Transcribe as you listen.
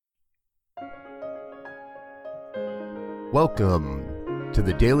Welcome to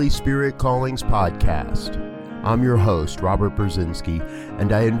the Daily Spirit Callings podcast. I'm your host, Robert Brzezinski,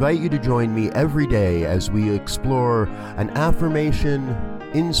 and I invite you to join me every day as we explore an affirmation,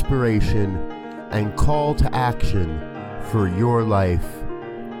 inspiration, and call to action for your life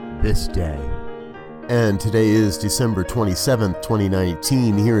this day. And today is December 27th,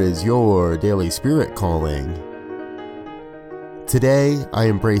 2019. Here is your Daily Spirit Calling. Today, I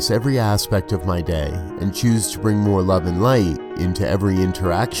embrace every aspect of my day and choose to bring more love and light into every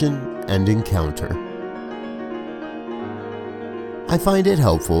interaction and encounter. I find it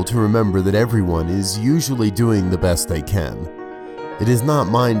helpful to remember that everyone is usually doing the best they can. It is not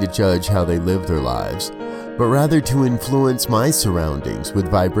mine to judge how they live their lives, but rather to influence my surroundings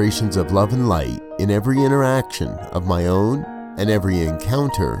with vibrations of love and light in every interaction of my own and every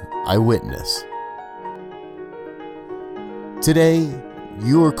encounter I witness. Today,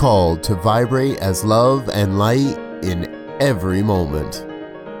 you are called to vibrate as love and light in every moment.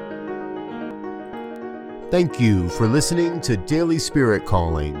 Thank you for listening to Daily Spirit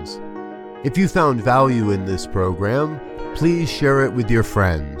Callings. If you found value in this program, please share it with your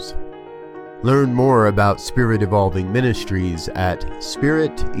friends. Learn more about Spirit Evolving Ministries at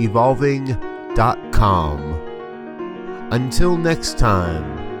spiritevolving.com. Until next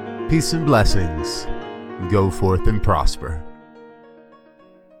time, peace and blessings. Go forth and prosper.